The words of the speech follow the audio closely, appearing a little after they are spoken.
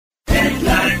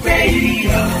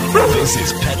This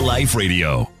is Pet Life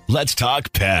Radio. Let's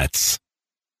talk pets.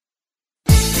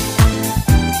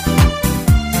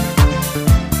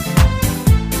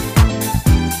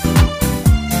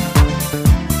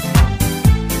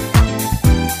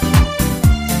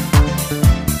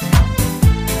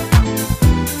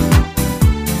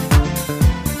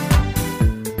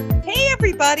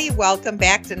 Everybody, welcome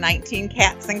back to 19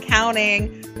 Cats and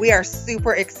Counting. We are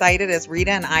super excited as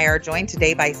Rita and I are joined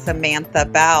today by Samantha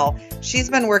Bell. She's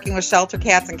been working with shelter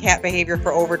cats and cat behavior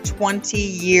for over 20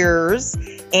 years,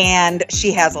 and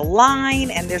she has a line,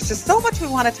 and there's just so much we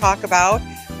want to talk about,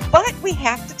 but we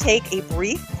have to take a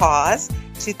brief pause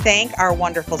to thank our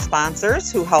wonderful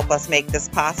sponsors who help us make this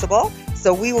possible.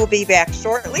 So we will be back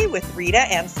shortly with Rita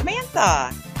and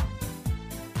Samantha.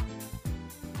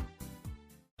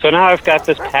 So now I've got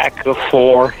this pack of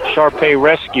 4 Shar-Pei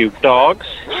rescue dogs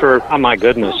for, oh my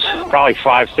goodness, probably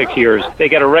 5-6 years. They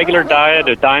get a regular diet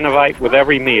of Dinovite with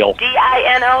every meal.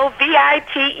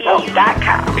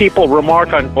 DINOVITE.com. People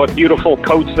remark on what beautiful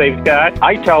coats they've got.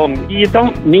 I tell them, you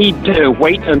don't need to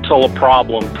wait until a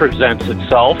problem presents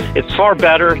itself. It's far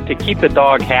better to keep the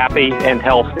dog happy and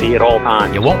healthy at all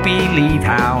times. You won't believe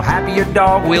how happy your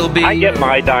dog will be. I get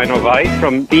my Dinovite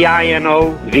from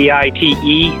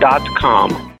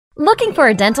DINOVITE.com. Looking for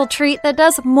a dental treat that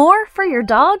does more for your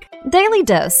dog? Daily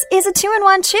Dose is a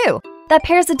 2-in-1 chew that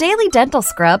pairs a daily dental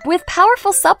scrub with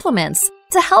powerful supplements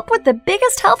to help with the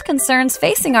biggest health concerns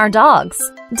facing our dogs.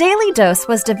 Daily Dose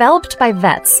was developed by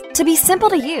vets to be simple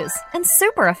to use and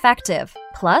super effective.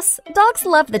 Plus, dogs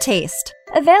love the taste.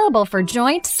 Available for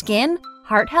joint, skin,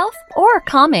 heart health, or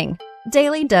calming.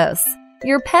 Daily Dose.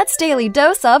 Your pet's daily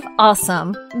dose of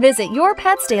awesome. Visit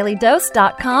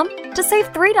yourpetsdailydose.com to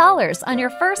save $3 on your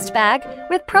first bag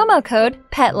with promo code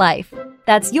PETLIFE.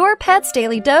 That's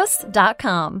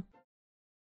yourpetsdailydose.com.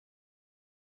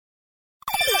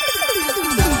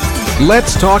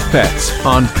 Let's talk pets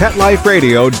on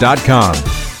PetLifeRadio.com.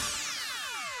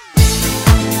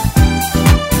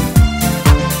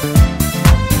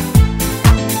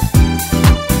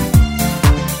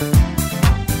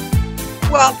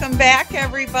 Welcome back,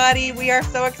 everybody. We are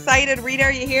so excited. Rita,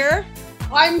 are you here?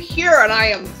 I'm here, and I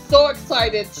am so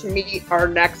excited to meet our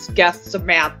next guest,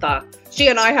 Samantha. She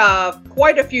and I have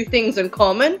quite a few things in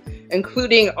common,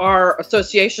 including our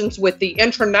associations with the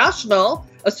International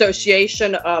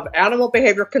Association of Animal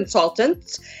Behavior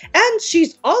Consultants, and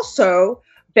she's also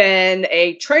been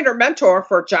a trainer mentor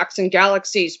for Jackson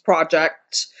Galaxy's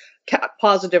Project Cat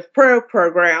Positive Pro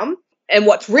program. And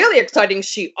what's really exciting,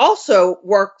 she also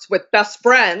works with Best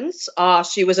Friends.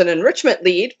 She was an enrichment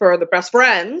lead for the Best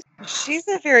Friends. She's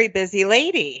a very busy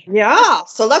lady. Yeah,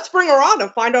 so let's bring her on and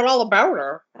find out all about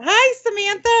her. Hi,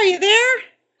 Samantha. Are you there?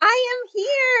 I am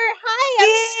here. Hi.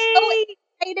 Yay. I'm so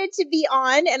excited to be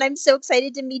on, and I'm so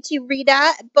excited to meet you,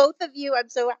 Rita. Both of you, I'm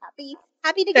so happy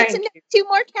to get to know 2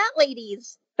 more cat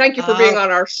ladies. Thank you for being on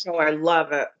our show. I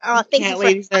love it. Oh, thank cat you.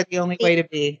 Ladies are the only way to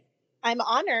be. I'm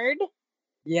honored.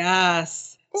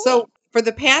 Yes. So for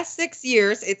the past 6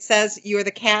 years, it says you're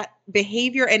the cat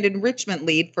behavior and enrichment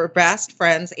lead for Best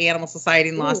Friends Animal Society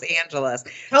in Los Angeles.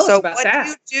 Tell us about that.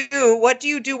 What do you do? What do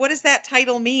you do? What does that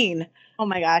title mean? Oh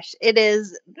my gosh, it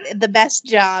is the best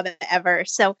job ever.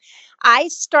 So I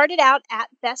started out at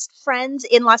Best Friends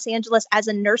in Los Angeles as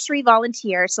a nursery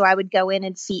volunteer. So I would go in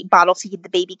and bottle feed the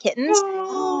baby kittens.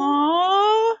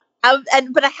 Aww.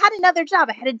 But I had another job.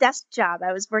 I had a desk job.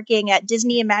 I was working at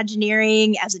Disney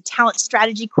Imagineering as a talent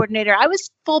strategy coordinator. I was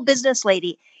full business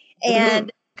lady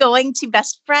and going to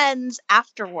Best Friends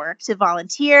after work to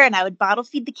volunteer. And I would bottle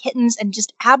feed the kittens and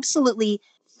just absolutely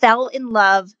fell in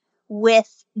love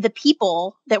with the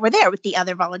people that were there, with the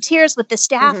other volunteers, with the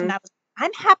staff. And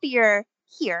I'm happier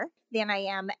here than I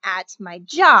am at my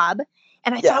job.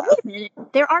 And I thought, wait a minute,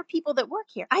 there are people that work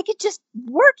here. I could just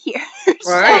work here.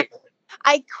 Right. So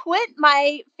I quit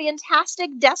my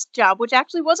fantastic desk job, which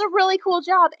actually was a really cool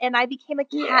job, and I became a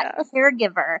cat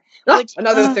caregiver. Which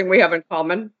another thing we have in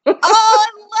common. Oh, I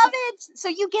love it! So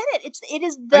you get it. It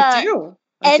is the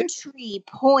entry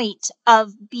point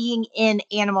of being in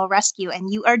animal rescue,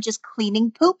 and you are just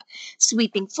cleaning poop,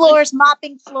 sweeping floors,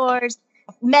 mopping floors,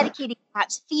 medicating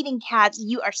cats, feeding cats.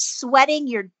 You are sweating,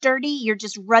 you're dirty, you're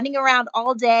just running around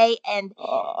all day, and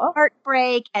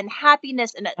heartbreak and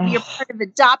happiness, and you're part of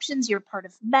adoptions, you're part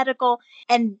of medical.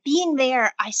 And being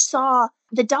there, I saw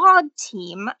the dog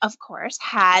team, of course,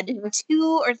 had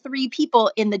 2 or 3 people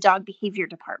in the dog behavior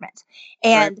department,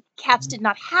 and cats did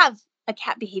not have a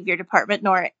cat behavior department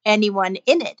nor anyone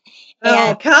in it.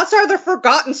 And cats are the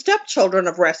forgotten stepchildren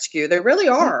of rescue. They really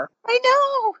are. I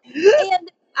know. And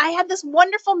I had this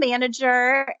wonderful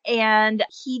manager, and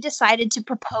he decided to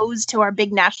propose to our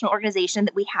big national organization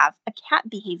that we have a cat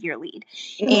behavior lead.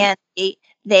 Mm-hmm. And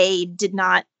they did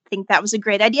not think that was a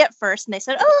great idea at first. And they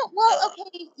said, oh, well,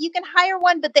 okay, you can hire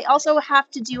one, but they also have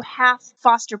to do half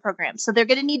foster programs. So they're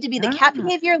going to need to be the cat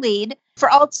behavior lead for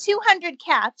all 200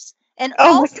 cats. And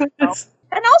also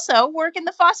work in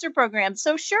the foster program.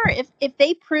 So sure, if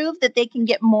they prove that they can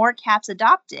get more cats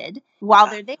adopted while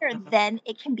they're there, then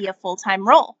it can be a full-time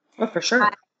role. Oh, for sure.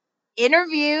 I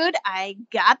interviewed, I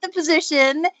got the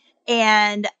position,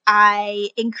 and I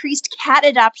increased cat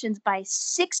adoptions by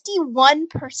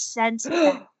 61%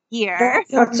 that year.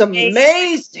 That's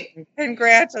amazing.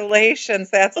 Congratulations.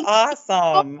 That's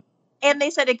awesome. And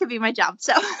they said it could be my job.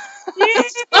 So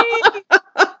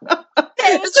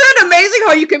isn't it amazing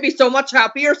how you can be so much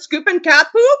happier scooping cat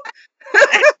poop?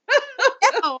 I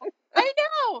know.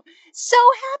 So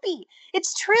happy.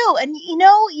 It's true. And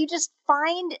you just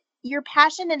find your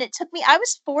passion. And it took me, I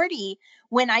was 40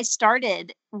 when I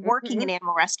started working in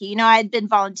animal rescue. I had been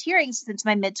volunteering since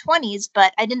my mid-20s,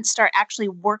 but I didn't start actually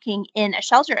working in a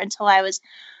shelter until I was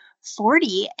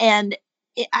 40. And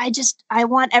I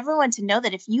want everyone to know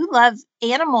that if you love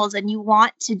animals and you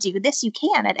want to do this, you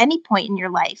can at any point in your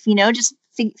life, just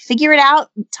figure it out,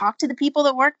 talk to the people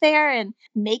that work there and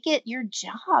make it your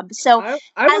job. So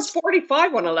I was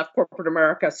 45 when I left corporate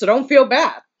America, so don't feel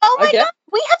bad. Oh my God.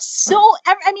 We have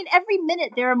every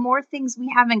minute there are more things we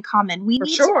have in common.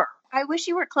 I wish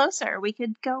you were closer. We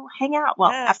could go hang out.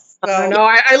 Well, yes.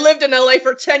 I lived in LA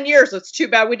for 10 years. It's too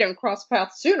bad we didn't cross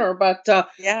paths sooner, but Linda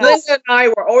and I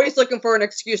were always looking for an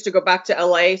excuse to go back to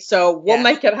LA. So we'll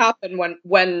make it happen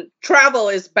when travel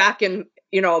is back in,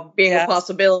 being a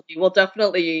possibility. We'll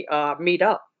definitely meet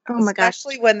up. Oh my gosh.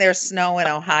 Especially when there's snow in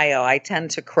Ohio. I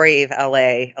tend to crave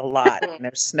LA a lot when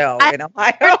there's snow in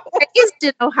Ohio. I raised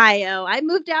in Ohio. I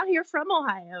moved out here from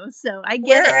Ohio, so I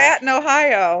get Where at in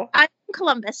Ohio? I'm in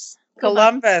Columbus.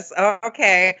 Columbus. Oh,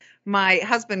 okay. My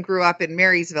husband grew up in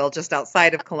Marysville, just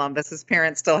outside of Columbus. His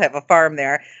parents still have a farm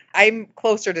there. I'm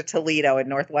closer to Toledo in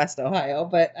Northwest Ohio,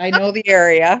 but I know the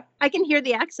area. I can hear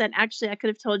the accent. Actually, I could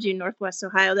have told you Northwest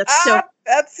Ohio.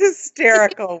 That's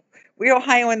hysterical. We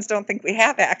Ohioans don't think we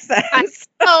have accents.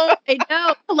 I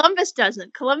know. Columbus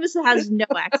doesn't. Columbus has no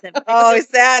accent. Oh, is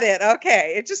that it?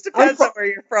 Okay. It just depends on where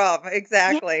you're from.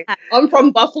 Exactly. Yeah. I'm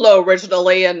from Buffalo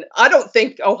originally, and I don't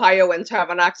think Ohioans have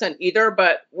an accent either,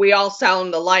 but we all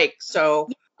sound alike. So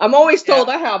I'm always told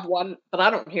I have one, but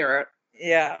I don't hear it.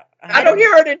 Yeah. I don't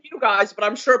hear it in you guys, but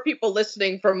I'm sure people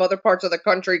listening from other parts of the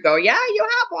country go, yeah, you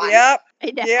have one. Yep.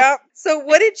 Yep. So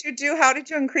what did you do? How did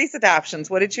you increase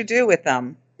adoptions? What did you do with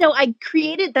them? So I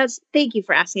created, thank you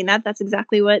for asking that. That's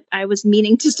exactly what I was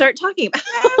meaning to start talking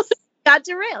about. Got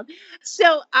derailed.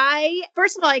 So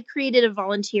first of all, I created a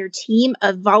volunteer team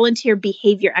of volunteer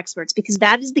behavior experts because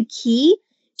that is the key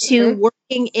to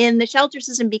working in the shelter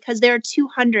system because there are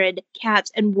 200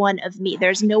 cats and one of me.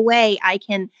 There's no way I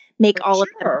can make all of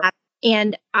them happen.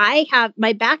 And I have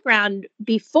my background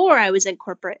before I was in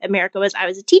corporate America was I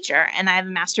was a teacher and I have a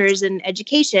master's in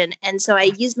education. And so I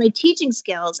used my teaching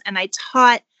skills and I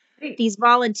taught these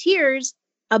volunteers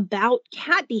about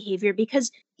cat behavior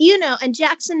because, and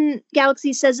Jackson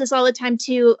Galaxy says this all the time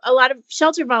too, a lot of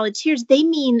shelter volunteers, they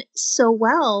mean so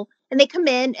well and they come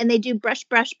in and they do brush,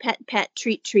 pet,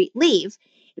 treat, leave.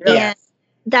 Yes. And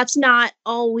that's not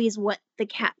always what the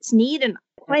cats need. And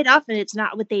quite often it's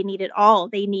not what they need at all.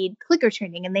 They need clicker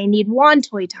training and they need wand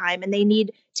toy time and they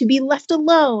need to be left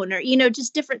alone or,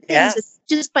 just different things. Yes.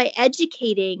 Just by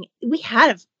educating, we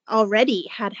already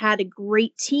had a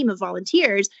great team of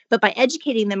volunteers, but by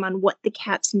educating them on what the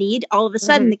cats need, all of a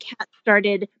sudden the cats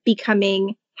started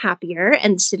becoming happier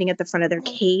and sitting at the front of their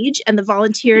cage. And the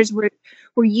volunteers were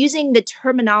using the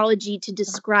terminology to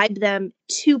describe them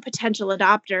to potential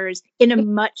adopters in a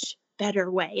much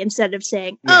better way instead of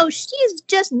saying, oh, she's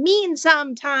just mean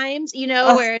sometimes,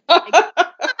 where it's like,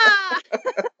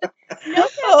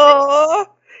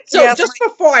 So just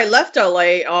before I left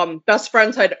LA, Best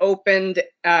Friends had opened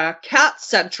a cat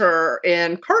center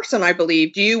in Carson, I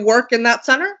believe. Do you work in that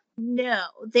center? No,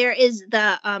 there is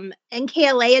the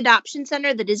NKLA Adoption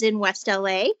Center that is in West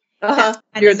LA.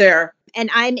 You're there. And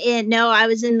I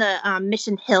was in the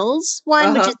Mission Hills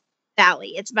one, which is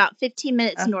Valley. It's about 15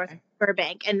 minutes north of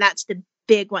Burbank, and that's the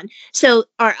big one. So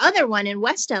our other one in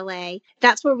West LA,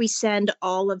 that's where we send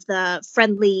all of the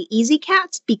friendly easy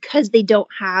cats because they don't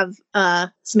have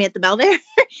Samantha Bell there.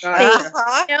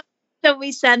 So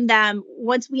we send them,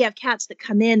 once we have cats that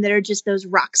come in that are just those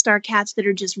rock star cats that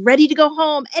are just ready to go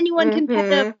home, anyone can pet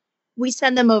them. We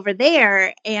send them over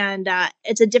there and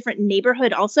it's a different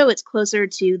neighborhood also. It's closer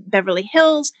to Beverly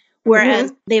Hills.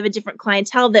 whereas they have a different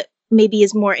clientele that maybe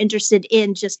is more interested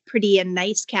in just pretty and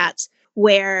nice cats,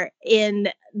 where in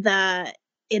the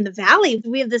valley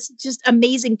we have this just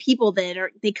amazing people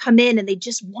they come in and they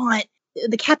just want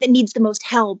the cat that needs the most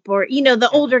help, or the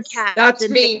older cat. That's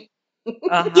me.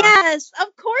 Yes,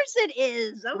 of course it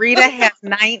is. Rita has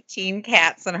 19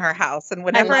 cats in her house, and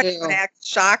whenever I act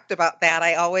shocked about that,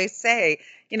 I always say,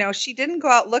 she didn't go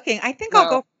out looking. I think I'll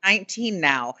go for 19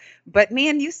 now. But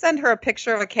man, you send her a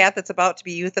picture of a cat that's about to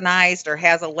be euthanized or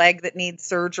has a leg that needs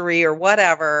surgery or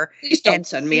whatever. Please don't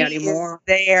send me anymore.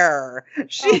 There.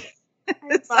 She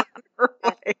is on her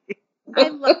way. I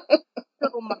love it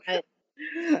so much.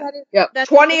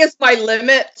 20 is my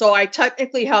limit, so I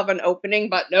technically have an opening,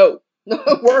 but no,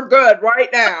 we're good right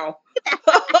now.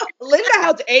 Linda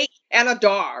has 8 and a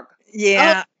dog.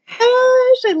 Yeah.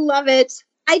 Oh, gosh, I love it.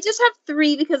 I just have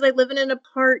 3 because I live in an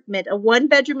apartment, a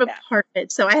 1-bedroom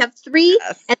apartment. So I have 3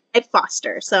 and I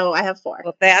foster. So I have 4.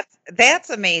 Well, that's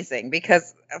amazing,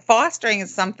 because fostering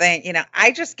is something,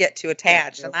 I just get too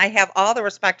attached, and I have all the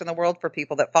respect in the world for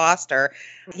people that foster.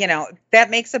 That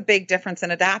makes a big difference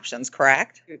in adoptions,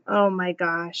 correct? Oh my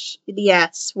gosh.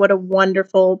 Yes. What a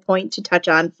wonderful point to touch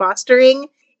on. Fostering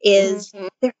is, there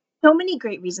are so many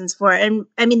great reasons for it. And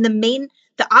I mean,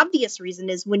 the obvious reason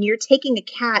is when you're taking a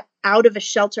cat out of a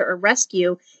shelter or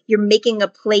rescue, you're making a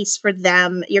place for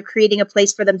them. You're creating a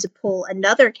place for them to pull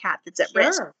another cat that's at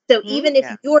risk. So even if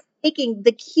you're taking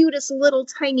the cutest little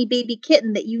tiny baby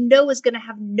kitten that is going to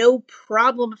have no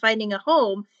problem finding a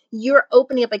home, you're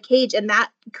opening up a cage, and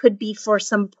that could be for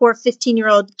some poor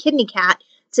 15-year-old kidney cat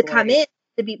to come in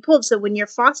to be pulled. So when you're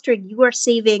fostering, you are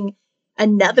saving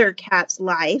another cat's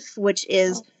life, which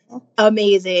is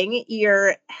amazing.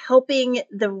 You're helping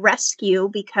the rescue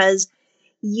because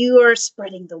you're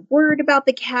spreading the word about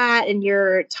the cat, and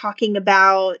you're talking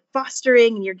about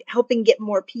fostering, and you're helping get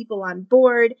more people on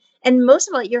board. And most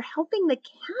of all, you're helping the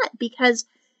cat, because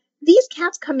these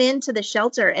cats come into the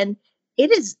shelter and it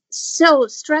is so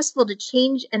stressful to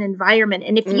change an environment.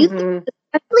 And if you look,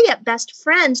 especially at Best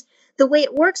Friends, the way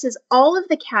it works is all of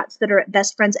the cats that are at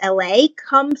Best Friends LA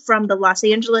come from the Los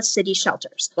Angeles City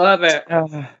shelters. Love it.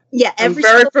 Yeah, I'm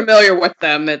very familiar with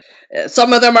them.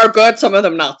 Some of them are good, some of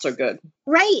them not so good.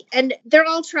 Right, and they're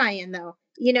all trying, though.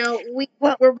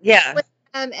 We're with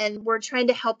them, and we're trying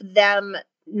to help them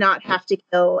not have to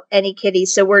kill any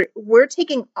kitties. So we're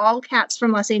taking all cats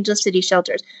from Los Angeles City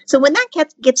shelters. So when that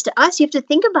cat gets to us, you have to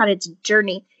think about its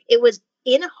journey. It was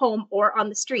in a home or on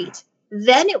the street.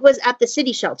 Then it was at the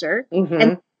city shelter and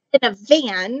in a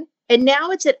van. And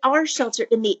now it's at our shelter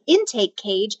in the intake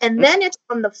cage. And then it's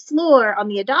on the floor, on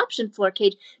the adoption floor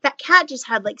cage. That cat just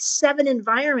had like 7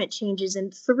 environment changes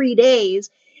in 3 days.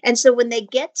 And so when they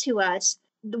get to us,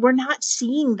 we're not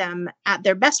seeing them at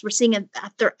their best. We're seeing them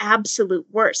at their absolute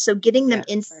worst. So getting them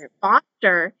into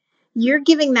foster, you're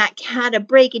giving that cat a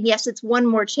break. And yes, it's one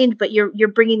more change, but you're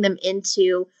bringing them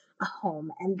into a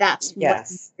home. And that's what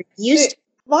you're used to.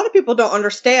 A lot of people don't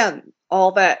understand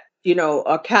all that,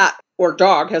 a cat or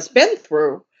dog has been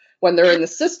through when they're in the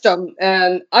system.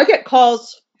 And I get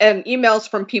calls and emails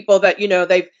from people that,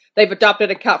 they've adopted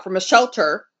a cat from a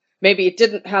shelter. Maybe it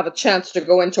didn't have a chance to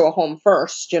go into a home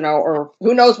first, or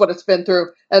who knows what it's been through.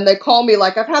 And they call me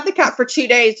like, I've had the cat for 2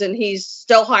 days and he's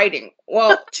still hiding.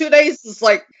 Well, 2 days is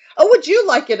like, oh, would you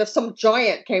like it if some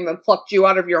giant came and plucked you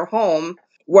out of your home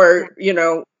where,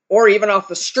 or even off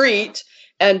the street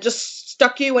and just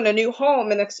stuck you in a new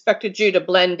home and expected you to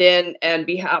blend in and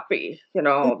be happy?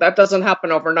 That doesn't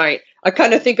happen overnight. I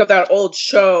kind of think of that old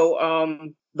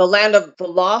show, The Land of the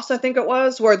Lost, I think it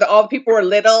was, where all the people were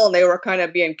little and they were kind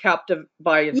of being captive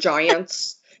by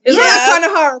giants. Isn't that kind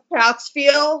of how our cats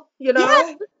feel,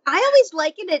 Yeah. I always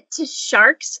liken it to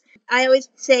sharks. I always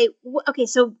say, okay,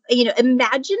 so,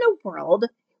 imagine a world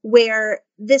where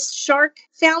this shark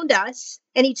found us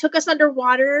and he took us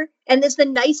underwater, and it's the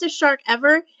nicest shark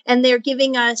ever, and they're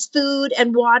giving us food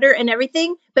and water and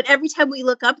everything. But every time we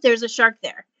look up, there's a shark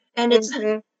there. And it's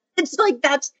like,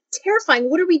 that's terrifying.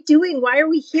 What are we doing? Why are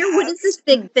we here? What is this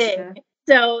big thing?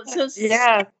 So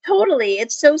totally.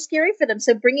 It's so scary for them.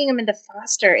 So bringing them into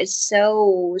foster is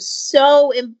so,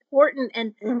 so important.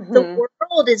 And the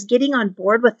world is getting on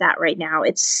board with that right now.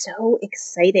 It's so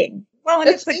exciting. Well, and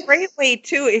it's a great way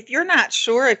too. If you're not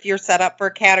sure if you're set up for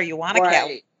a cat or you want a cat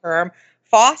long term,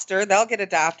 foster, they'll get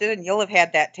adopted and you'll have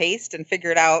had that taste and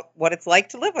figured out what it's like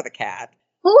to live with a cat.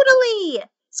 Totally.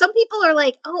 Some people are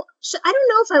like, oh, I don't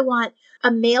know if I want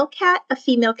a male cat, a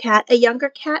female cat, a younger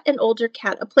cat, an older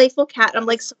cat, a playful cat. I'm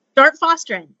like, start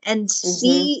fostering and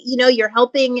see, you're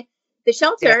helping the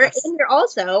shelter, and you're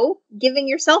also giving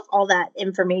yourself all that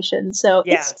information. So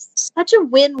it's such a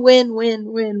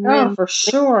win-win-win-win-win. Oh, for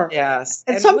sure. Yes.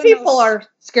 And some people are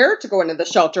scared to go into the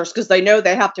shelters because they know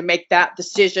they have to make that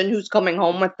decision who's coming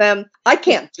home with them. I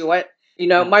can't do it. You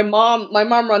know, my mom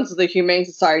runs the Humane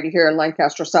Society here in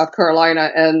Lancaster, South Carolina,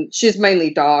 and she's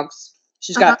mainly dogs.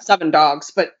 She's got 7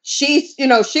 dogs, but she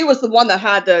was the one that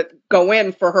had to go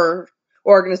in for her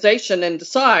organization and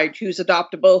decide who's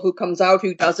adoptable, who comes out,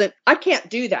 who doesn't. I can't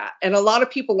do that. And a lot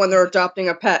of people, when they're adopting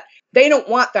a pet, they don't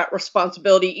want that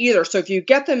responsibility either. So if you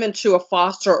get them into a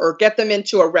foster or get them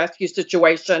into a rescue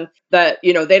situation that,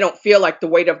 you know, they don't feel like the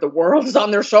weight of the world is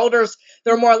on their shoulders,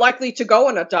 they're more likely to go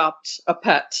and adopt a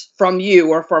pet from you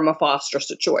or from a foster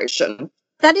situation.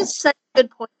 That is such a good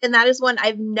point. And that is one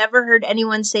I've never heard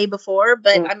anyone say before,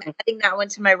 but I'm adding that one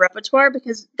to my repertoire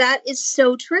because that is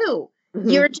so true.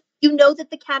 Mm-hmm. You know that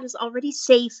the cat is already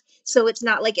safe, so it's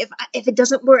not like if it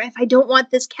doesn't work, if I don't want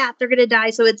this cat, they're gonna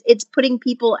die. So it's putting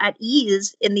people at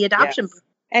ease in the adoption. Yes.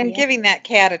 And giving that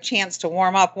cat a chance to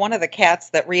warm up. One of the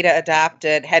cats that Rita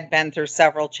adopted had been through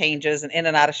several changes and in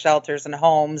and out of shelters and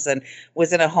homes, and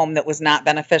was in a home that was not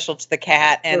beneficial to the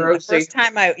cat. And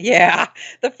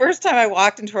the first time I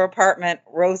walked into her apartment,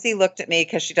 Rosie looked at me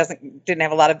because she didn't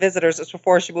have a lot of visitors. It was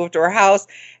before she moved to her house,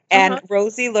 and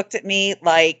Rosie looked at me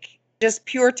like just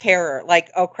pure terror, like,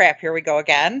 oh crap, here we go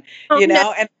again, and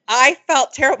I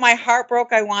felt terrible. My heart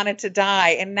broke. I wanted to die.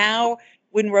 And now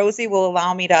when Rosie will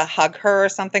allow me to hug her or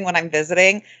something when I'm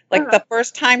visiting, like the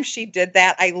first time she did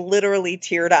that, I literally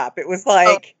teared up. It was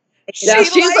like, she's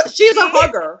a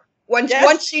hugger.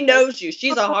 Once she knows you,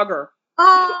 she's a hugger.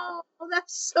 Oh,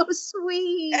 that's so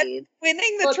sweet. And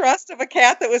winning the trust of a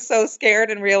cat that was so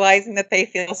scared and realizing that they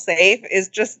feel safe is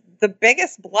just the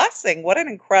biggest blessing. What an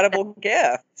incredible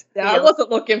gift. Yeah, I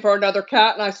wasn't looking for another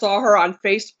cat, and I saw her on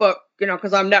Facebook,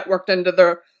 because I'm networked into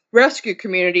the rescue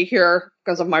community here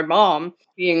because of my mom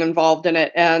being involved in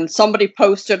it. And somebody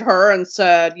posted her and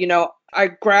said, I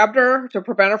grabbed her to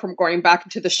prevent her from going back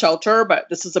into the shelter, but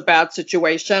this is a bad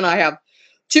situation. I have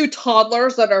 2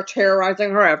 toddlers that are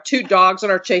terrorizing her. I have 2 dogs that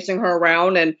are chasing her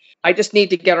around, and I just need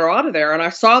to get her out of there. And I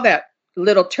saw that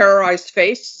little terrorized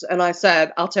face, and I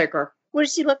said, I'll take her. What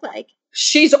does she look like?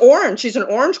 She's orange. She's an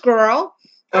orange girl.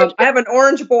 I have an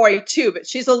orange boy too, but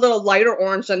she's a little lighter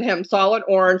orange than him, solid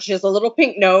orange. She has a little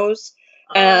pink nose,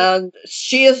 and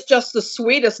she is just the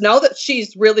sweetest. Now that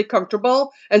she's really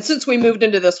comfortable, and since we moved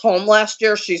into this home last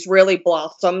year, she's really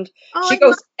blossomed. She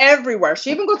goes everywhere.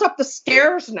 She even goes up the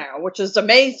stairs now, which is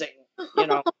amazing.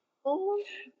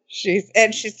 She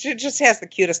just has the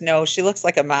cutest nose. She looks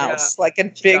like a mouse, like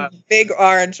a big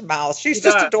orange mouse. She's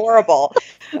just adorable.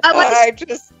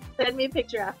 Send me a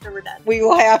picture after we're done. We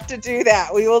will have to do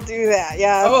that. We will do that.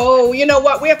 Yeah. Oh, you know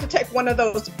what? We have to take one of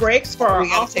those breaks for our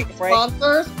awesome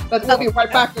sponsors, but we'll be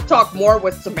right back to talk more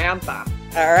with Samantha.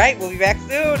 All right. We'll be back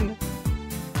soon.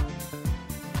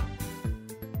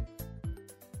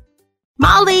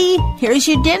 Molly, here's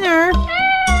your dinner.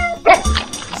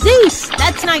 Zeus,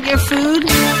 that's not your food.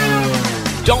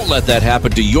 Don't let that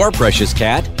happen to your precious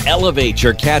cat. Elevate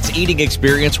your cat's eating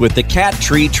experience with the Cat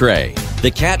Tree Tray.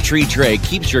 The Cat Tree Tray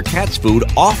keeps your cat's food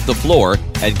off the floor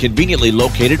and conveniently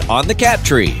located on the cat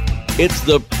tree. It's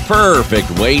the perfect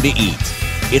way to eat.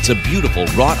 It's a beautiful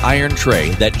wrought iron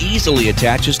tray that easily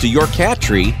attaches to your cat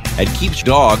tree and keeps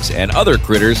dogs and other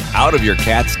critters out of your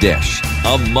cat's dish.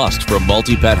 A must for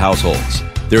multi-pet households.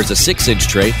 There's a 6-inch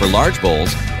tray for large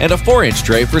bowls and a 4-inch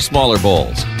tray for smaller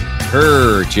bowls.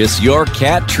 Purchase your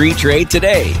Cat Tree Tray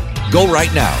today. Go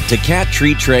right now to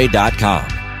cattreetray.com.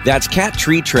 That's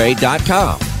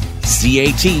cattreetray.com.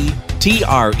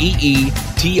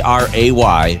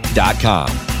 CATTREETRAY.com.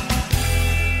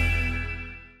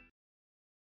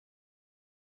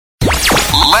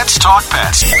 Let's talk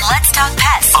pets. Let's talk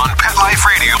pets On Pet Life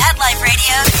Radio. Pet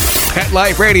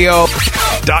Life Radio.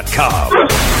 PetLifeRadio.com.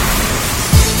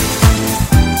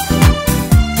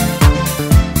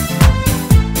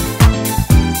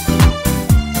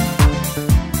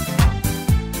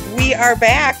 We are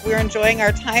back. We're enjoying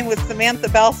our time with Samantha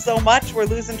Bell so much we're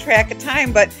losing track of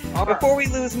time. But before we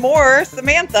lose more,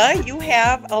 Samantha, you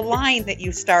have a line that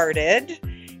you started,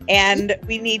 and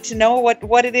we need to know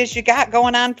what it is you got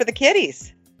going on for the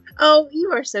kitties. Oh,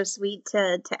 you are so sweet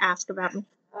to ask about me.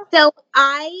 So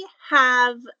I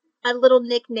have a little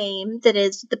nickname that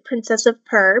is the Princess of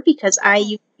Purr because I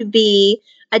used to be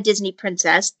a Disney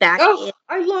princess back in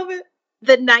I love it.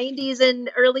 The 90s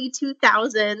and early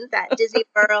 2000s at Disney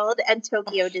World and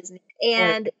Tokyo Disney.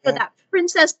 And so that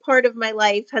princess part of my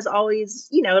life has always,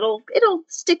 it'll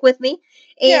stick with me.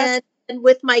 And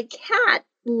with my cat,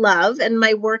 love and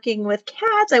my working with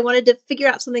cats, I wanted to figure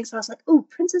out something. So I was like, oh,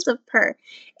 Princess of Purr.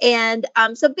 And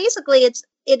so basically it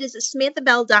is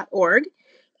SamanthaBell.org.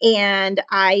 And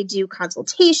I do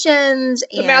consultations.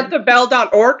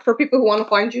 SamanthaBell.org for people who want to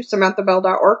find you,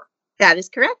 SamanthaBell.org. That is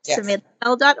correct. Yes.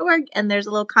 SamanthaBell.org. And there's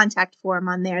a little contact form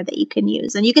on there that you can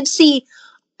use. And you can see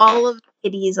all of the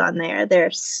kitties on there.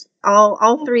 There's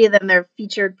all three of them. They're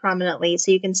featured prominently.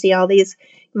 So you can see all these,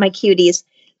 my cuties.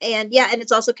 And yeah, and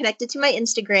it's also connected to my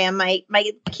Instagram.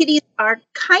 My kitties are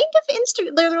kind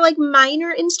of they're like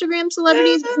minor Instagram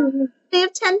celebrities. They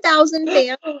have 10,000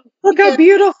 fans. Look how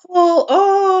beautiful.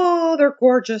 Oh, they're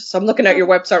gorgeous. I'm looking at your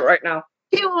website right now.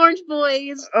 Two orange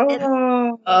boys.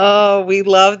 Oh, we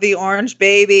love the orange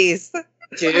babies.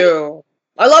 Do.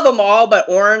 I love them all, but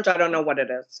orange, I don't know what it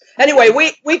is. Anyway,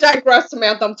 we digress,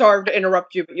 Samantha. I'm sorry to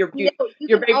interrupt you, but your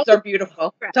babies are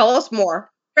beautiful. Tell us more.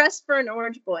 Dress for an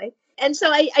orange boy. And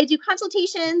so I do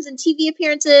consultations and TV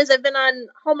appearances. I've been on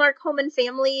Hallmark Home and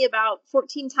Family about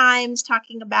 14 times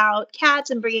talking about cats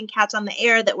and bringing cats on the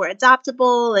air that were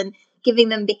adoptable and giving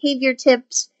them behavior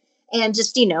tips and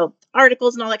just,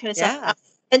 articles and all that kind of stuff.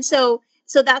 And so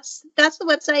that's the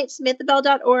website,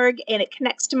 SamanthaBell.org, and it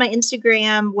connects to my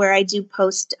Instagram where I do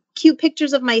post cute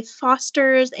pictures of my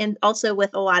fosters and also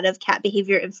with a lot of cat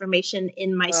behavior information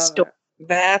in my store.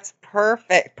 That's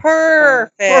perfect.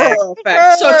 Perfect.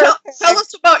 So tell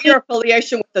us about your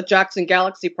affiliation with the Jackson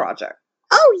Galaxy Project.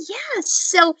 Oh, yes.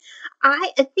 So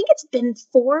I think it's been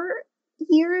 4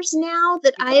 years now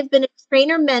that I have been a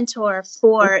trainer mentor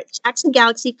for Jackson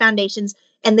Galaxy Foundations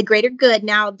and the Greater Good.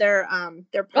 Now they're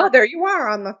oh, there you are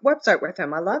on the website with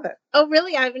him. I love it. Oh,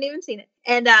 really? I haven't even seen it.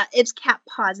 And it's Cat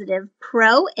Positive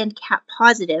Pro and Cat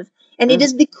Positive. And it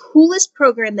is the coolest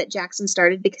program that Jackson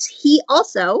started because he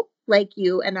also, like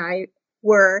you and I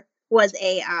was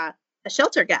a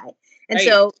shelter guy. And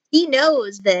so he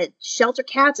knows that shelter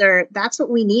cats that's what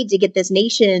we need to get this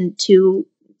nation to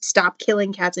stop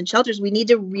killing cats in shelters. We need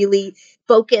to really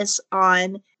focus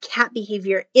on cat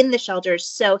behavior in the shelters.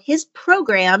 So his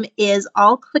program is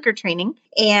all clicker training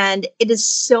and it is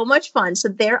so much fun. So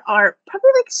there are probably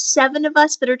like 7 of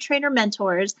us that are trainer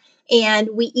mentors and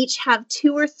we each have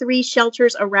 2 or 3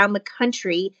 shelters around the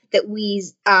country that we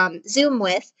Zoom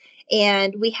with.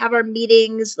 And we have our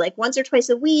meetings like once or twice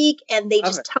a week and they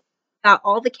just talk about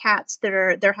all the cats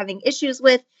that they're having issues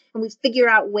with. And we figure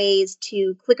out ways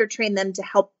to clicker train them to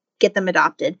help get them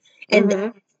adopted.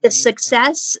 And the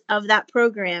success of that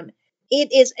program,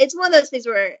 it's one of those things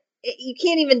where you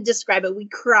can't even describe it. We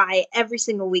cry every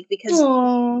single week because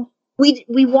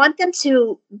we want them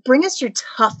to bring us your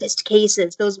toughest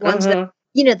cases, those ones that,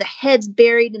 the head's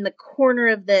buried in the corner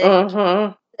of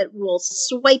the that will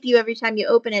swipe you every time you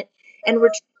open it. And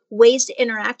we're ways to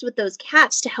interact with those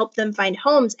cats to help them find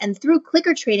homes. And through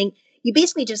clicker training, you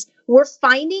basically we're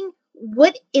finding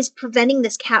what is preventing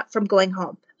this cat from going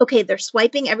home. Okay, they're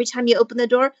swiping every time you open the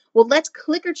door. Well, let's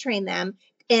clicker train them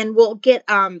and we'll get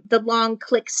the long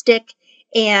click stick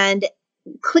and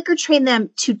clicker train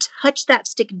them to touch that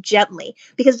stick gently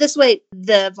because this way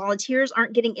the volunteers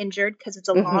aren't getting injured because it's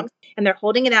a long and they're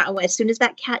holding it out. And as soon as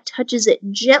that cat touches it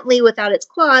gently without its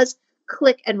claws,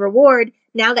 click and reward.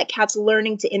 Now that cat's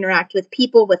learning to interact with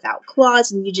people without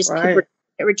claws and you just keep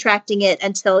retracting it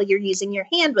until you're using your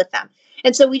hand with them.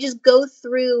 And so we just go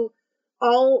through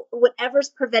all whatever's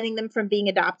preventing them from being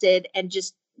adopted and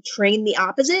just train the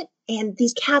opposite. And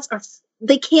these cats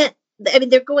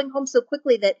they're going home so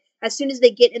quickly that as soon as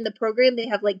they get in the program, they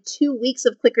have like 2 weeks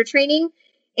of clicker training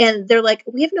and they're like,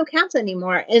 we have no cats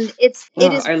anymore. And it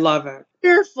is I love it.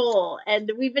 Wonderful.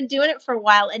 And we've been doing it for a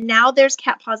while. And now there's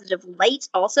Cat Positive Light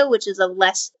also, which is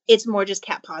it's more just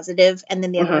Cat Positive. And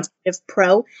then the other one's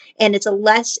Pro. And it's a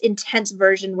less intense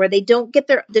version where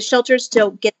the shelters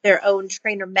don't get their own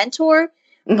trainer mentor,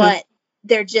 but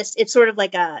it's sort of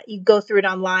like you go through it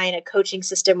online, a coaching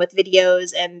system with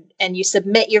videos and you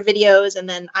submit your videos. And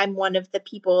then I'm one of the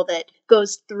people that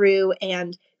goes through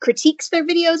and critiques their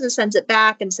videos and sends it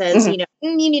back and says, you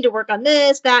need to work on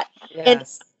this, that. Yes. And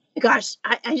gosh,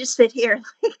 I just sit here.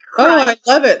 I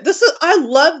love it. I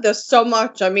love this so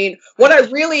much. I mean, what I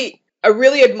really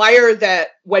admire that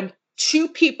when 2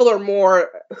 people or more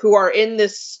who are in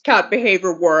this cat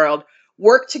behavior world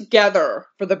work together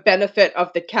for the benefit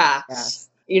of the cats. Yes.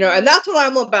 And that's what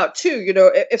I'm about too.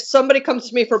 If somebody comes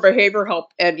to me for behavior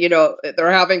help and,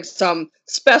 they're having some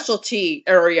specialty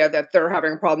area that they're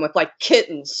having a problem with, like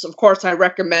kittens, of course, I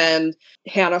recommend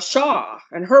Hannah Shaw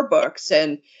and her books.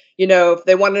 And, if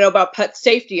they want to know about pet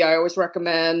safety, I always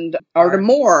recommend Arden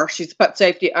Moore. She's a pet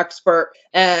safety expert.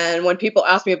 And when people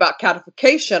ask me about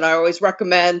catification, I always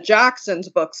recommend Jackson's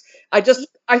books. I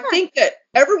think that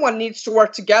everyone needs to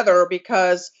work together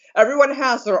because everyone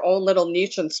has their own little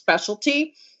niche and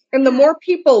specialty. And the more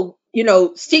people,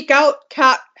 seek out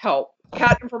cat help,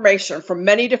 cat information from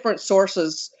many different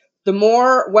sources, the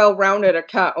more well-rounded a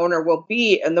cat owner will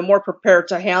be and the more prepared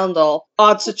to handle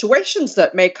odd situations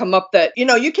that may come up that,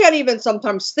 you can't even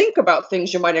sometimes think about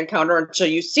things you might encounter until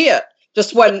you see it.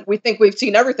 Just when we think we've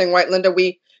seen everything, right, Linda,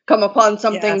 we come upon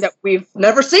something that we've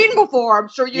never seen before. I'm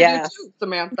sure you do too,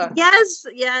 Samantha. Yes.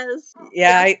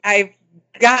 Yeah, I've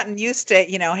gotten used to,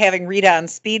 having Rita on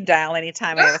speed dial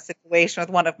anytime I have a situation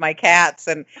with one of my cats.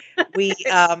 And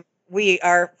we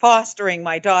are fostering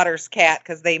my daughter's cat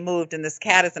because they moved, and this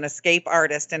cat is an escape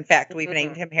artist. In fact, we've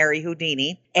named him Harry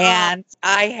Houdini. And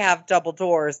I have double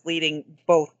doors leading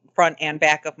both front and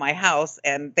back of my house,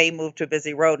 and they moved to a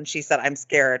busy road, and she said, I'm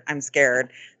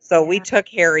scared. So we took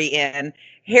Harry in.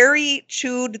 Harry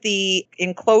chewed the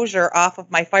enclosure off of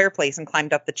my fireplace and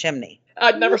climbed up the chimney.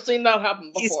 I'd never seen that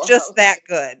happen before. He's just that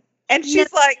good. And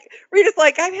she's like, Rita's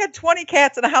like, I've had 20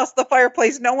 cats in a house, the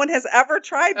fireplace. No one has ever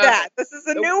tried that. This is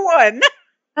a new one.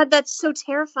 That's so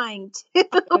terrifying, too.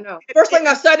 I know. First thing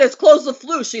I said is close the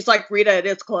flue. She's like, Rita, it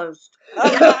is closed.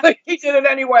 He did it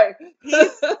anyway.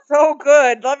 He's so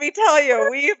good. Let me tell you,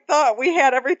 we thought we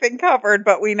had everything covered,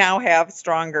 but we now have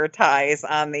stronger ties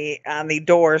on the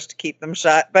doors to keep them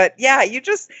shut. But yeah, you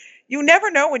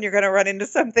never know when you're going to run into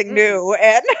something new.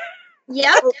 And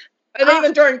And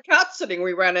even during cat sitting,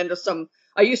 we ran into some.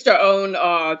 I used to own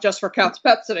Just for Cats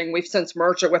Pet Sitting. We've since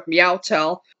merged it with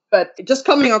Meowtel. But just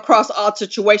coming across odd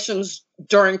situations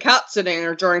during cat sitting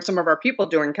or during some of our people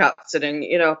doing cat sitting,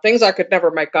 things I could never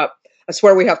make up. I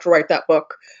swear we have to write that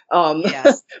book.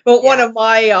 But one of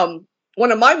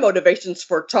my motivations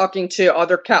for talking to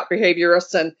other cat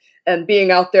behaviorists and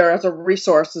being out there as a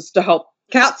resource is to help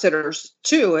cat sitters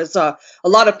too. Is a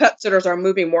lot of pet sitters are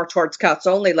moving more towards cats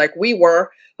only, like we were,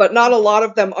 but not a lot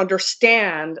of them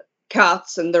understand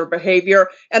cats and their behavior.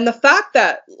 And the fact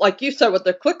that, like you said, with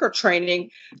the clicker training,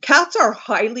 cats are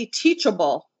highly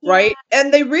teachable, right?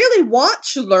 And they really want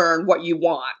to learn what you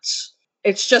want.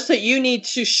 It's just that you need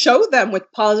to show them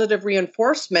with positive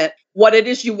reinforcement what it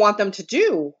is you want them to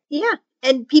do. Yeah.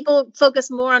 And people focus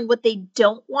more on what they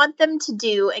don't want them to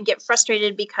do and get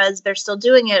frustrated because they're still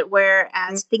doing it.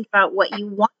 Whereas think about what you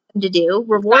want them to do,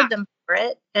 reward them for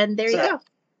it. And there you go.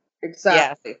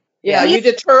 Exactly. Yeah, you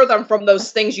deter them from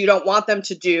those things you don't want them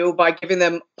to do by giving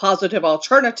them positive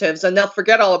alternatives, and they'll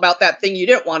forget all about that thing you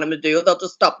didn't want them to do. They'll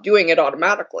just stop doing it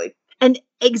automatically. And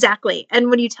exactly. And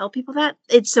when you tell people that,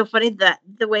 it's so funny that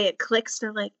the way it clicks,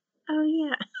 they're like, oh,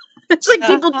 yeah. It's like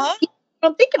people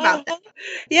don't think about that.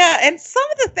 Yeah, and some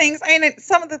of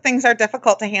the things are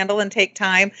difficult to handle and take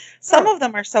time. Some of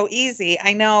them are so easy.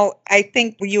 I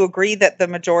think you agree that the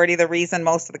majority of the reason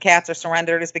most of the cats are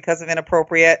surrendered is because of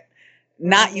inappropriate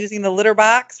not using the litter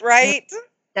box, right?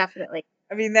 Definitely.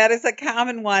 I mean, that is a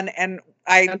common one. And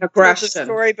I told the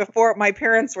story before. My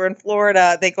parents were in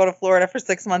Florida. They go to Florida for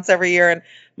 6 months every year. And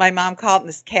my mom called, and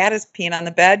this cat is peeing on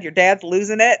the bed. Your dad's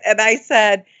losing it. And I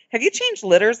said, have you changed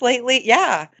litters lately?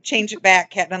 Yeah. Change it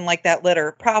back. Cat doesn't like that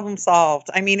litter. Problem solved.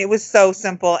 I mean, it was so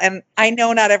simple. And I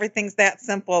know not everything's that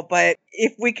simple, but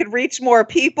if we could reach more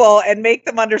people and make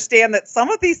them understand that some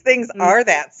of these things are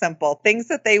that simple, things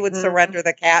that they would surrender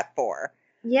the cat for.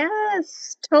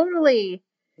 Yes, totally.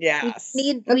 Yes.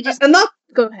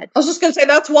 Go ahead. I was just going to say,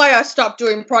 that's why I stopped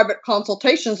doing private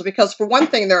consultations, because for one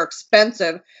thing, they're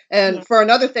expensive. And for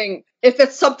another thing, if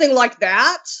it's something like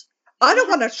that, I don't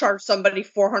want to charge somebody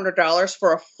 $400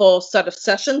 for a full set of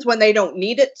sessions when they don't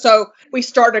need it. So we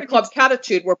started Club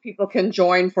Catitude, where people can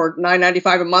join for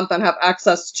 $9.95 a month and have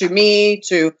access to me,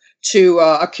 to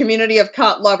a community of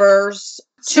cat lovers,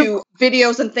 to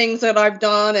videos and things that I've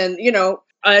done, and,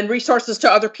 and resources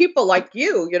to other people like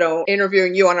you,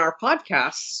 interviewing you on our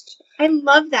podcast. I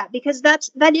love that, because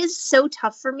that is so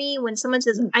tough for me when someone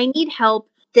says, I need help,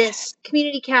 this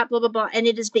community cat, blah, blah, blah. And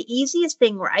it is the easiest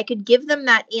thing where I could give them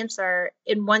that answer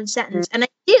in one sentence. And I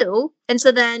do. And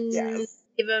so then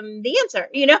give them the answer,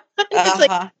 It's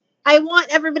like, I want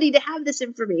everybody to have this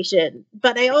information,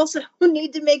 but I also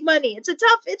need to make money. It's a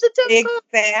tough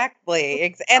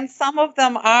Exactly. And some of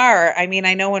them are. I mean,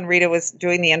 I know when Rita was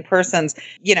doing the in-persons,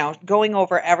 going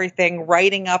over everything,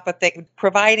 writing up a thing,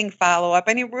 providing follow-up.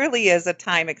 And it really is a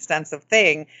time-extensive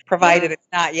thing, provided it's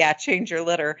not, change your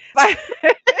litter.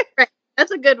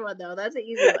 That's a good one, though. That's an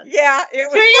easy one. Yeah.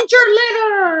 Change your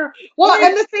litter. Well,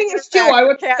 and the thing is, too,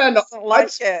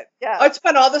 I'd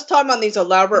spend all this time on these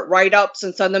elaborate write-ups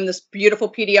and send them this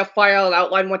beautiful PDF file and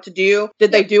outline what to do.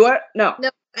 Did they do it? No. No,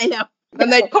 I know.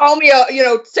 And they'd call me,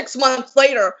 6 months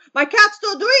later. My cat's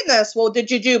still doing this. Well, did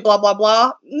you do blah, blah,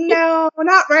 blah? No,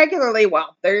 not regularly.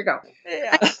 Well, there you go.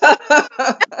 Yeah.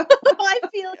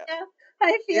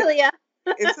 I feel ya.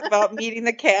 It's about meeting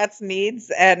the cat's needs.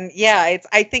 And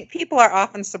I think people are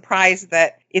often surprised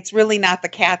that it's really not the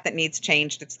cat that needs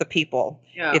changed. It's the people.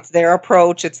 Yeah. It's their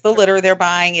approach. It's the litter they're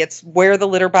buying. It's where the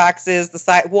litter box is, the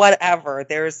size, whatever.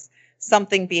 There's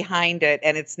something behind it.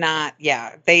 And it's not,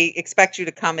 they expect you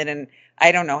to come in and,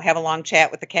 I don't know, have a long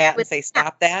chat with the cat and say,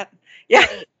 stop that. Yeah.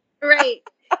 Right.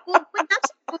 Well, but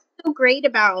that's what's so great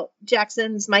about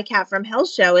Jackson's My Cat from Hell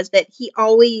show is that he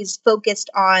always focused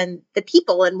on the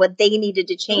people and what they needed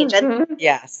to change. Mm-hmm.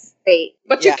 Yes. Great.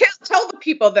 But you can't tell the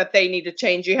people that they need to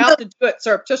change. You have to do it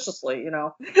surreptitiously,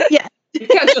 Yeah. You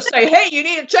can't just say, hey, you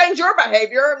need to change your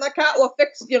behavior and the cat will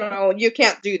fix, you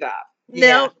can't do that.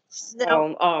 No.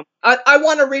 I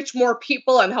want to reach more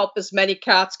people and help as many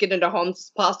cats get into homes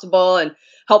as possible and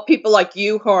help people like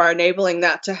you who are enabling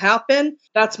that to happen.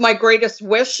 That's my greatest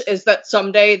wish, is that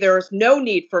someday there's no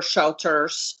need for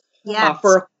shelters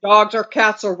for dogs or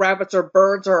cats or rabbits or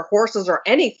birds or horses or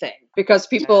anything, because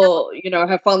people,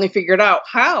 have finally figured out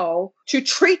how to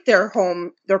treat their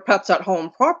pets at home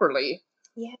properly.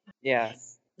 Yeah.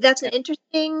 Yes. That's an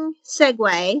interesting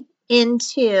segue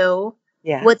into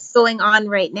what's going on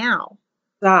right now.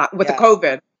 With the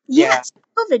COVID. Yes,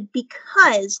 COVID,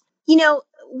 because,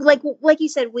 like you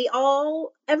said,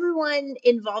 everyone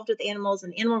involved with animals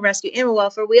and animal rescue, animal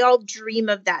welfare, we all dream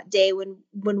of that day when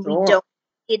we don't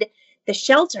need the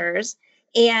shelters.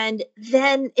 And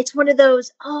then it's one of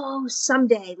those,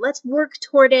 someday let's work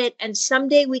toward it. And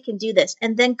someday we can do this.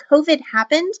 And then COVID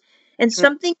happened, and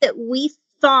something that we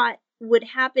thought would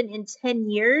happen in 10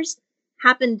 years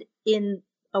happened in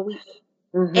a week.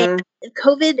 Mm-hmm. And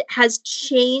COVID has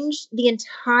changed the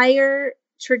entire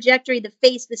trajectory, the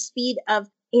speed of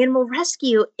animal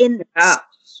rescue in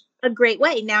a great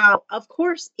way. Now, of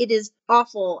course, it is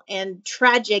awful and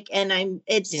tragic, and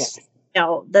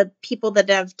the people that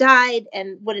have died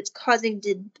and what it's causing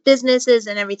to businesses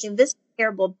and everything. This is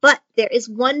terrible, but there is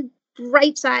one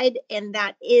bright side, and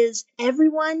that is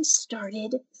everyone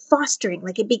started fostering.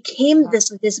 Like, it became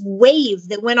this wave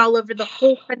that went all over the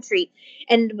whole country,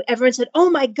 and everyone said, oh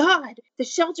my God, the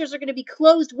shelters are going to be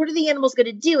closed. What are the animals going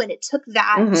to do? And it took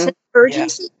that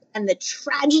urgency and the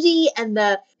tragedy and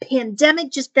the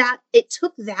pandemic, it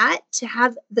took that to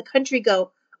have the country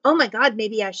go, oh my God,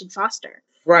 maybe I should foster.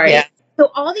 Right. Yeah. So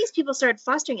all these people started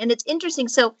fostering, and it's interesting.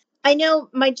 So I know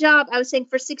my job, I was saying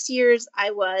for 6 years, I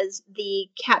was the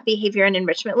cat behavior and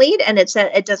enrichment lead, and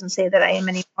it doesn't say that I am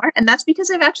anymore. And that's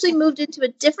because I've actually moved into a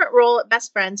different role at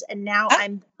Best Friends, and now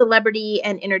I'm celebrity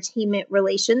and entertainment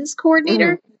relations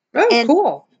coordinator. Mm-hmm. Oh,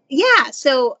 cool. Yeah.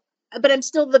 So, but I'm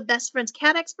still the Best Friends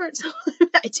cat expert, so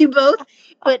I do both.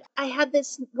 But I had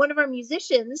one of our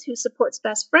musicians who supports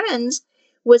Best Friends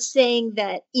was saying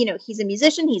that, he's a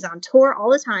musician, he's on tour all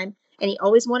the time, and he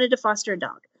always wanted to foster a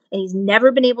dog. And he's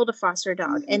never been able to foster a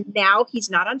dog. And now he's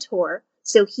not on tour.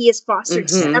 So he has fostered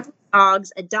several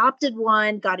dogs, adopted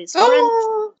one, got his friends.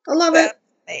 Oh, I love it.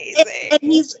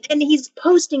 Amazing. And he's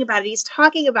posting about it. He's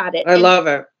talking about it. I love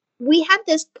it. We had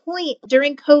this point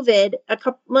during COVID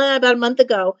about a month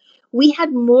ago. We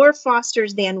had more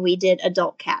fosters than we did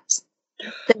adult cats.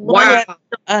 Wow.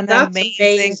 That's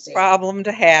amazing problem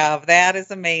to have. That is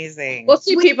amazing. Well,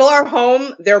 see, people are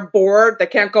home. They're bored. They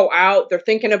can't go out. They're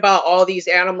thinking about all these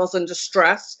animals in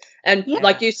distress. And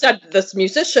like you said, this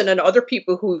musician and other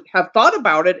people who have thought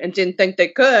about it and didn't think they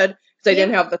could, because they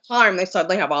didn't have the time, they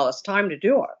suddenly have all this time to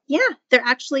do it. Yeah, they're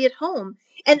actually at home.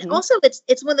 And also,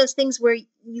 it's one of those things where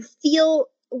you feel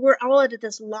we're all at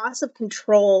this loss of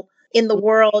control in the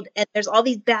world, and there's all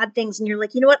these bad things, and you're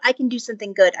like, you know what, I can do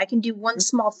something good. I can do one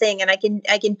small thing, and I can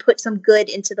put some good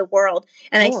into the world.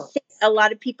 And I think a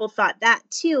lot of people thought that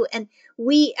too. And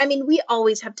we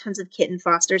always have tons of kitten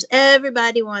fosters.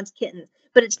 Everybody wants kittens,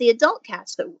 but it's the adult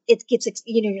cats that it gets,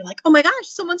 you're like, oh my gosh,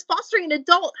 someone's fostering an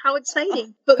adult. How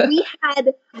exciting. But we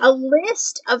had a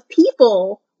list of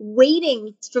people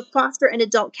waiting to foster an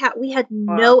adult cat. We had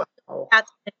no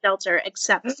cats in the shelter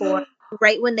except for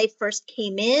right when they first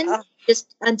came in,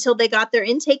 just until they got their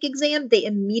intake exam, they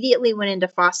immediately went into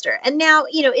foster. And now,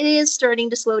 it is starting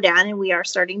to slow down, and we are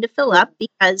starting to fill up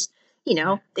because,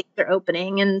 things are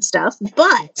opening and stuff.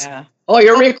 But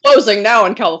you're reclosing now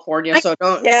in California, so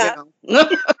don't. Yeah, we're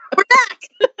back.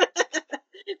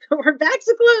 We're back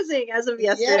to closing as of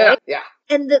yesterday. Yeah.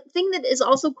 And the thing that is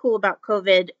also cool about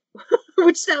COVID,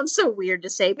 which sounds so weird to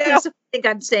say, please don't think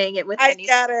I'm saying it with I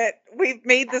get it. We've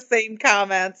made the same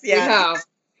comments. Yeah. We have.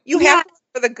 You have to look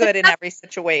for the good in every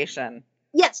situation.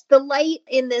 Yes, the light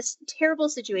in this terrible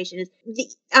situation is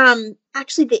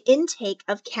the intake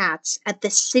of cats at the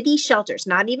city shelters,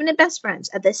 not even at Best Friends,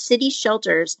 at the city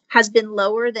shelters has been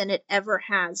lower than it ever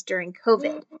has during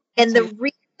COVID. And the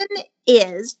reason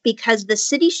is because the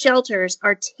city shelters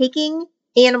are taking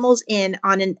animals in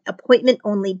on an appointment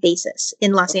only basis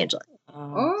in Los Angeles.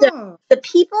 Oh. So the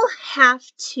people have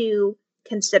to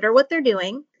consider what they're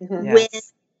doing when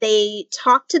they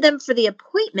talk to them for the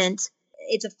appointment.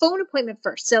 It's a phone appointment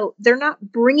first. So they're not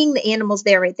bringing the animals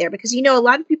there right there because, a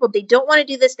lot of people, they don't want to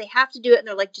do this. They have to do it. And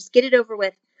they're like, just get it over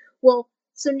with. Well,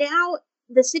 so now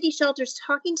the city shelter's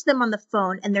talking to them on the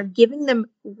phone and they're giving them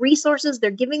resources.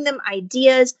 They're giving them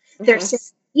ideas. They're saying,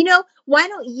 why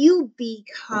don't you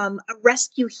become a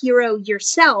rescue hero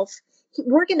yourself?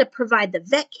 We're going to provide the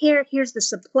vet care. Here's the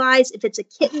supplies. If it's a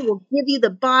kitten, we'll give you the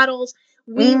bottles.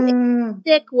 If it's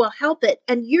sick, we'll help it.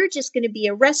 And you're just going to be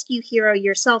a rescue hero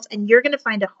yourself. And you're going to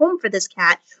find a home for this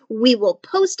cat. We will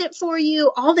post it for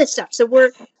you, all this stuff. So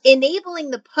we're enabling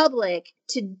the public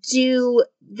to do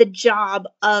the job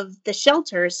of the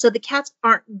shelters. So the cats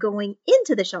aren't going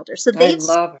into the shelter. So they've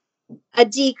seen a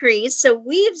decrease. So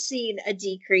we've seen a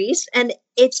decrease. And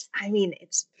it's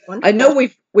wonderful. I know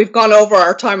we've gone over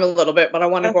our time a little bit, but I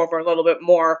want to go over a little bit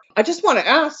more. I just want to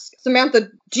ask, Samantha,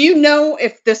 do you know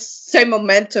if this same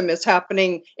momentum is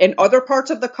happening in other parts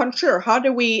of the country, or how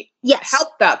do we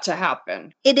help that to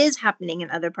happen? It is happening in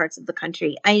other parts of the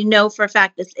country. I know for a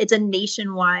fact it's a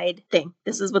nationwide thing.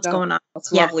 This is what's going on.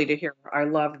 That's lovely to hear. I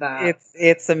love that.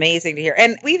 It's amazing to hear.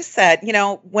 And we've said,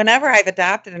 whenever I've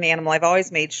adopted an animal, I've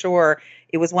always made sure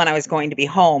it was when I was going to be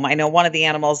home. I know one of the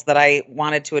animals that I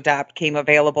wanted to adopt came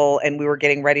available and we were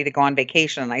getting ready to go on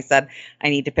vacation. And I said, I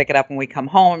need to pick it up when we come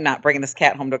home. I'm not bringing this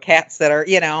cat home to a cat sitter,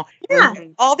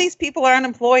 All these people are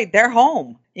unemployed. They're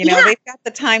home. They've got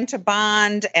the time to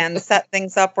bond and set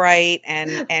things up right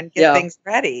and get things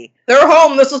ready. They're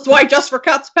home. This is why Just for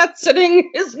Cats pet sitting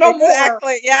is no more.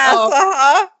 Exactly.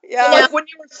 Yes. Yeah. Like when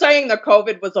you were saying that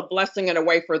COVID was a blessing in a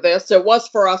way for this, it was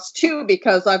for us too,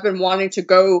 because I've been wanting to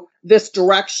go this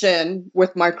direction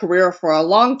with my career for a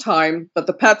long time, but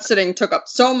the pet sitting took up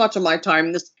so much of my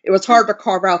time. It was hard to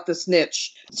carve out this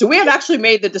niche. So we had actually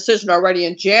made the decision already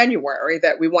in January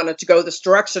that we wanted to go this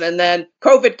direction, and then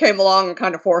COVID came along and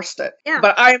kind of forced it. Yeah.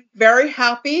 But I'm very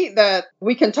happy that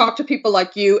we can talk to people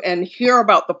like you and hear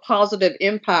about the positive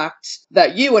impact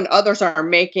that you and others are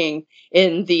making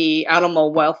in the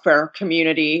animal welfare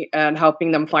community and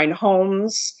helping them find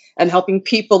homes and helping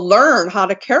people learn how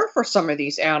to care for some of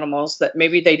these animals that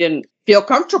maybe they didn't feel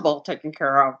comfortable taking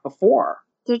care of before.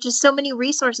 There's just so many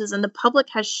resources, and the public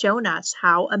has shown us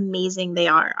how amazing they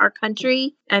are. Our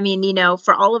country,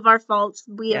 for all of our faults,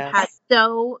 we have had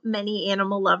so many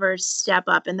animal lovers step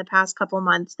up in the past couple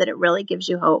months that it really gives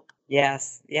you hope.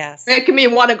 Yes. Making me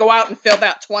want to go out and fill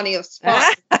that 20th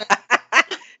spot.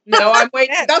 No, I'm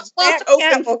waiting. That spot's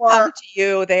open for come to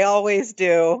you. They always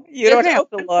do. You don't have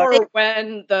to look.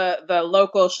 When the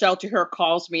local shelter here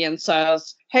calls me and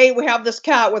says, "Hey, we have this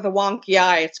cat with a wonky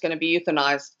eye. It's going to be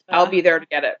euthanized." I'll be there to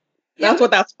get it. That's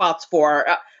what that spot's for.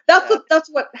 That's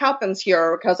what happens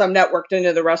here, because I'm networked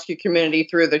into the rescue community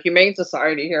through the Humane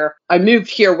Society here. I moved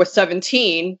here with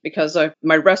 17 because of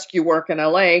my rescue work in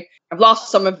LA. I've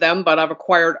lost some of them, but I've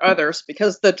acquired others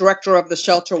because the director of the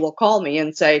shelter will call me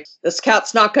and say, this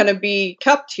cat's not going to be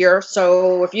kept here,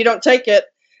 so if you don't take it,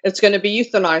 it's going to be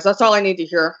euthanized. That's all I need to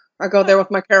hear. I go there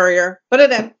with my carrier. Put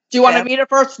it in. Do you want to meet it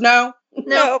first? No.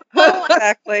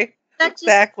 Exactly.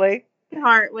 Exactly.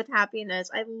 Heart with happiness.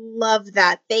 I love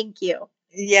that. Thank you.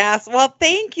 Yes. Well,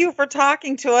 thank you for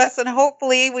talking to us, and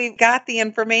hopefully we've got the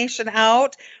information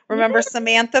out. Remember,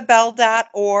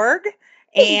 SamanthaBell.org.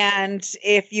 And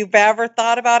if you've ever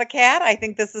thought about a cat, I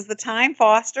think this is the time.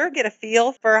 Foster, get a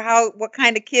feel for what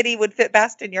kind of kitty would fit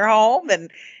best in your home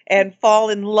and fall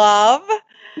in love.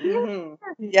 Mm-hmm.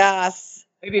 Yes.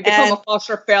 Maybe become a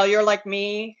foster failure like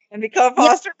me. And become a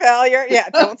foster failure. Yeah,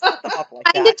 don't set them up like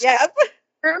that. Yes.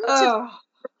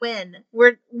 Win.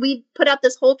 We put out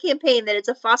this whole campaign that it's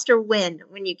a foster win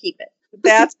when you keep it.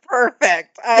 That's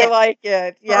perfect. I like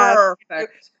it. Yes.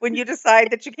 Perfect. When you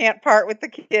decide that you can't part with the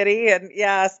kitty, and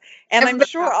I'm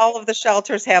sure all of the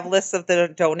shelters have lists of the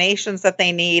donations that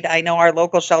they need. I know our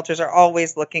local shelters are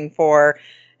always looking for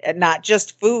not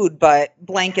just food, but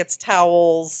blankets,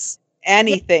 towels,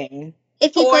 anything.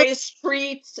 Toys,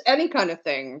 treats, any kind of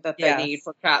thing that they need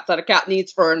for cats, that a cat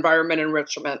needs for environment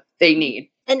enrichment, they need.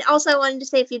 And also I wanted to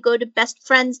say, if you go to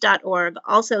bestfriends.org,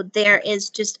 also there is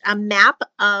just a map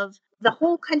of the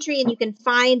whole country, and you can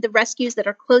find the rescues that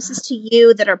are closest to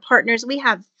you, that are partners. We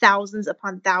have thousands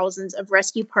upon thousands of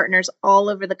rescue partners all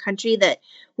over the country that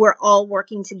we're all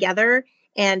working together.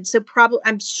 And so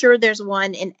I'm sure there's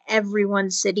one in every one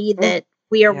city that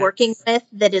we are working with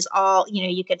that is all,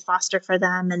 you could foster for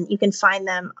them, and you can find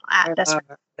them at Best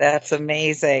Friends. That's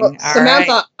amazing. Well,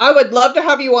 Samantha, I would love to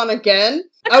have you on again.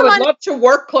 I would love to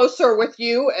work closer with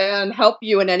you and help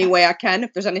you in any way I can.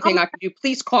 If there's anything I can do,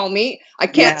 please call me. I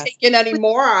can't take in any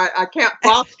more. I can't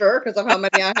foster because of how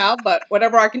many I have, but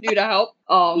whatever I can do to help.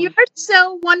 You're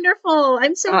so wonderful.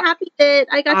 I'm so happy that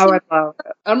I got to. Love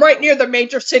it. I'm right near the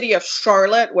major city of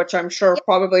Charlotte, which I'm sure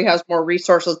probably has more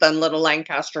resources than Little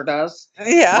Lancaster does.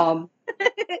 Yeah.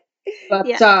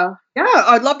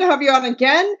 I'd love to have you on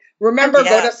again. Remember,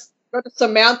 go to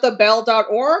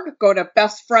SamanthaBell.org, go to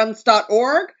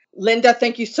bestfriends.org. Linda,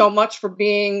 thank you so much for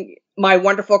being my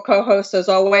wonderful co-host as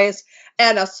always.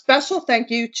 And a special thank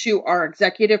you to our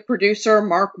executive producer,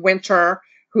 Mark Winter,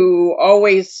 who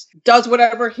always does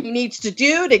whatever he needs to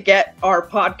do to get our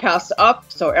podcast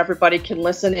up so everybody can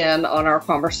listen in on our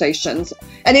conversations.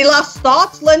 Any last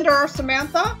thoughts, Linda or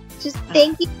Samantha? Just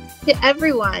thank you to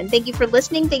everyone. Thank you for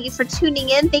listening. Thank you for tuning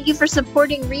in. Thank you for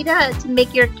supporting Rita to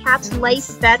make your cat's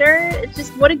life better. It's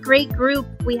just what a great group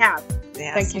we have.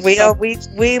 Yes, we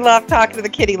love talking to the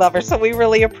kitty lovers, so we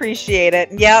really appreciate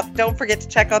it. Yep, don't forget to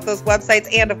check out those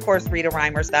websites and, of course,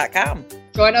 RitaReimers.com.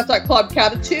 Join us at Club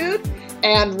Catitude,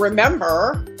 and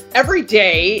remember, every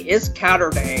day is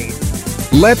Catterday.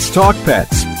 Let's Talk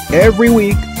Pets, every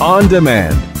week on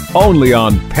demand, only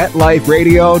on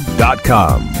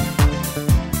PetLifeRadio.com.